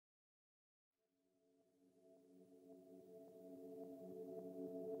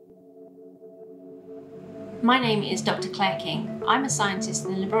My name is Dr. Claire King. I'm a scientist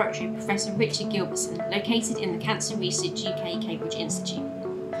in the laboratory of Professor Richard Gilbertson, located in the Cancer Research UK Cambridge Institute.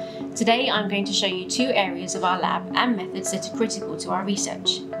 Today I'm going to show you two areas of our lab and methods that are critical to our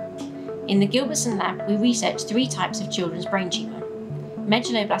research. In the Gilbertson lab, we research three types of children's brain tumour: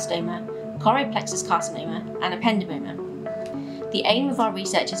 medulloblastoma, choroid plexus carcinoma, and ependymoma. The aim of our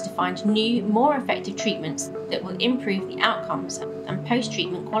research is to find new, more effective treatments that will improve the outcomes and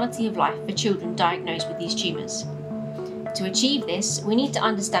post-treatment quality of life for children diagnosed with these tumours. To achieve this, we need to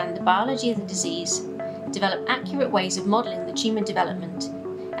understand the biology of the disease, develop accurate ways of modelling the tumour development,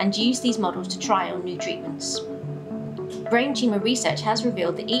 and use these models to trial new treatments. Brain tumour research has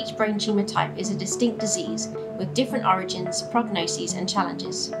revealed that each brain tumour type is a distinct disease with different origins, prognoses, and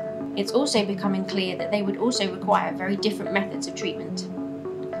challenges. It's also becoming clear that they would also require very different methods of treatment.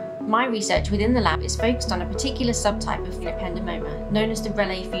 My research within the lab is focused on a particular subtype of ependymoma, known as the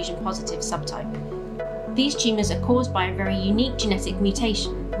relay fusion positive subtype. These tumours are caused by a very unique genetic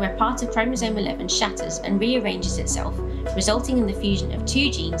mutation where part of chromosome 11 shatters and rearranges itself, resulting in the fusion of two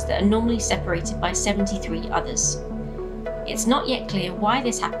genes that are normally separated by 73 others. It's not yet clear why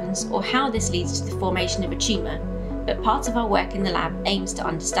this happens or how this leads to the formation of a tumour, but part of our work in the lab aims to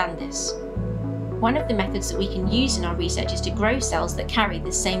understand this. One of the methods that we can use in our research is to grow cells that carry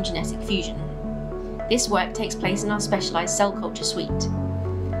this same genetic fusion. This work takes place in our specialised cell culture suite.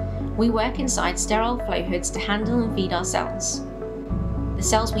 We work inside sterile flow hoods to handle and feed our cells. The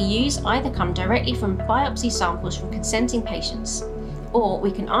cells we use either come directly from biopsy samples from consenting patients, or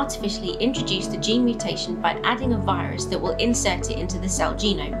we can artificially introduce the gene mutation by adding a virus that will insert it into the cell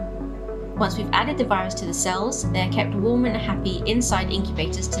genome. Once we've added the virus to the cells, they are kept warm and happy inside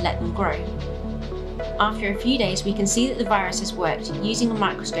incubators to let them grow. After a few days, we can see that the virus has worked using a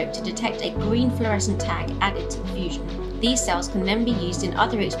microscope to detect a green fluorescent tag added to the fusion. These cells can then be used in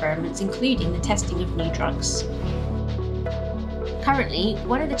other experiments, including the testing of new drugs. Currently,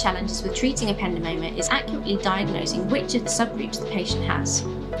 one of the challenges with treating ependymoma is accurately diagnosing which of the subgroups the patient has.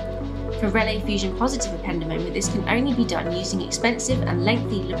 For relay fusion positive ependymoma, this can only be done using expensive and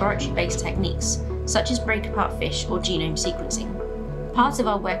lengthy laboratory-based techniques, such as break-apart FISH or genome sequencing. Part of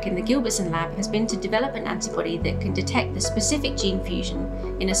our work in the Gilbertson lab has been to develop an antibody that can detect the specific gene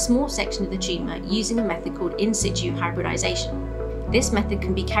fusion in a small section of the tumour using a method called in situ hybridization. This method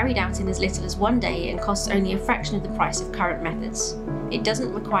can be carried out in as little as 1 day and costs only a fraction of the price of current methods. It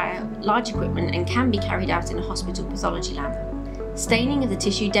doesn't require large equipment and can be carried out in a hospital pathology lab. Staining of the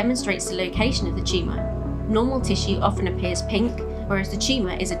tissue demonstrates the location of the tumour. Normal tissue often appears pink, whereas the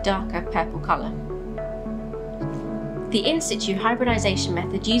tumour is a darker purple colour. The in situ hybridization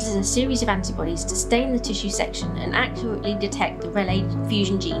method uses a series of antibodies to stain the tissue section and accurately detect the relay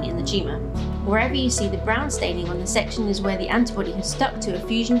fusion gene in the tumour. Wherever you see the brown staining on the section is where the antibody has stuck to a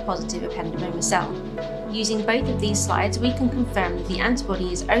fusion-positive ependymoma cell. Using both of these slides, we can confirm that the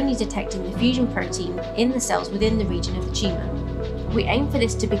antibody is only detecting the fusion protein in the cells within the region of the tumour. We aim for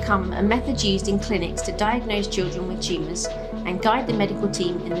this to become a method used in clinics to diagnose children with tumours and guide the medical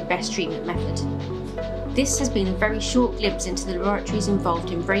team in the best treatment method. This has been a very short glimpse into the laboratories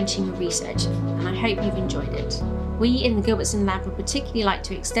involved in brain tumour research, and I hope you've enjoyed it. We in the Gilbertson lab would particularly like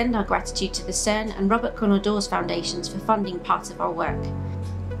to extend our gratitude to the CERN and Dawes Foundations for funding part of our work.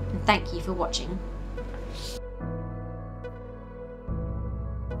 And thank you for watching.